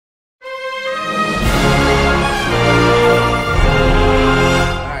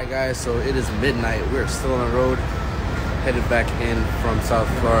So it is midnight. We're still on the road, headed back in from South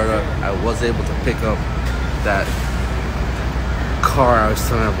Florida. I was able to pick up that car I was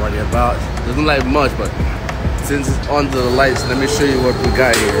telling everybody about. Doesn't like much, but since it's under the lights, let me show you what we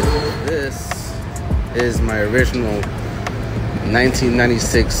got here. This is my original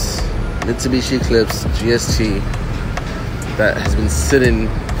 1996 Mitsubishi Eclipse GS-T that has been sitting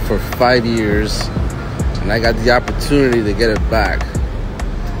for 5 years, and I got the opportunity to get it back.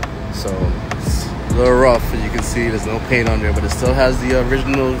 So it's a little rough, as you can see. There's no paint on there, but it still has the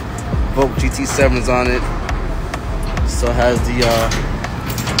original Vogue GT7s on it. Still has the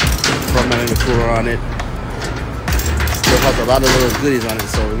front man cooler on it. Still has a lot of little goodies on it.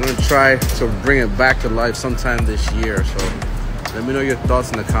 So we're gonna try to bring it back to life sometime this year. So let me know your thoughts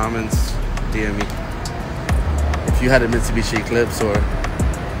in the comments. DM me if you had a Mitsubishi Eclipse or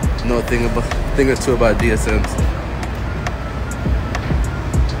know a thing or two about DSMs.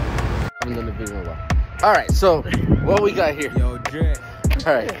 Haven't done the video in a while. All right, so what we got here? Yo, Dre.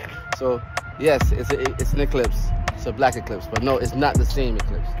 All right, so yes, it's an Eclipse. It's a black Eclipse, but no, it's not the same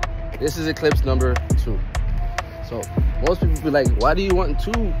Eclipse. This is Eclipse number 2. So most people be like, why do you want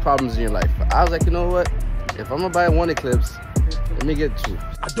 2 problems in your life? I was like, you know what? If I'm gonna buy 1 Eclipse, let me get 2.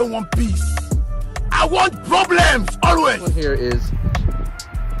 I don't want peace. I want problems always. This one here is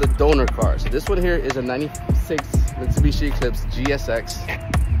the donor car. So this one here is a 96 Mitsubishi Eclipse GS-X.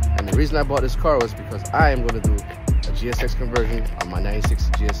 And the reason I bought this car was because I am going to do a GS-X conversion on my 96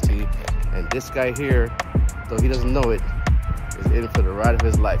 GS-T. And this guy here, though he doesn't know it, is in for the ride of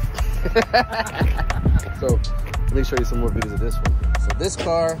his life. So let me show you some more videos of this one. So this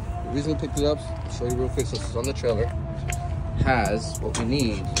car, the reason we picked it up, I'll show you real quick, so it's on the trailer, has what we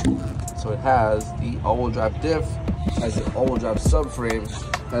need. So it has the all-wheel drive diff, has the all-wheel drive subframe,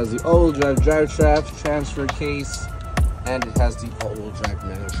 has the all-wheel drive shaft, transfer case, and it has the all-wheel drive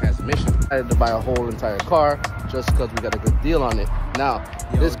manual transmission. I had to buy a whole entire car just because we got a good deal on it. Now,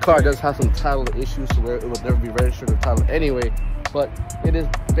 this car does have some title issues to where it would never be registered or title anyway, but it is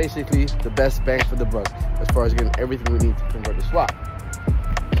basically the best bang for the buck as far as getting everything we need to convert the swap.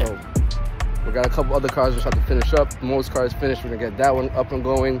 So we got a couple other cars just have to finish up. Most cars finished. We're gonna get that one up and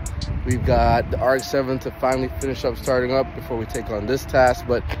going. We've got the RX-7 to finally finish up starting up before we take on this task,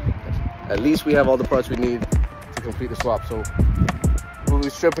 but at least we have all the parts we need to complete the swap. So we'll be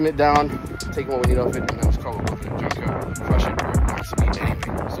stripping it down, taking what we need off it, and then this car will go to the junkyard, crush it where it wants to be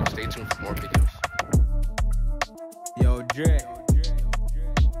anyway. So stay tuned for more videos. Yo, Dre.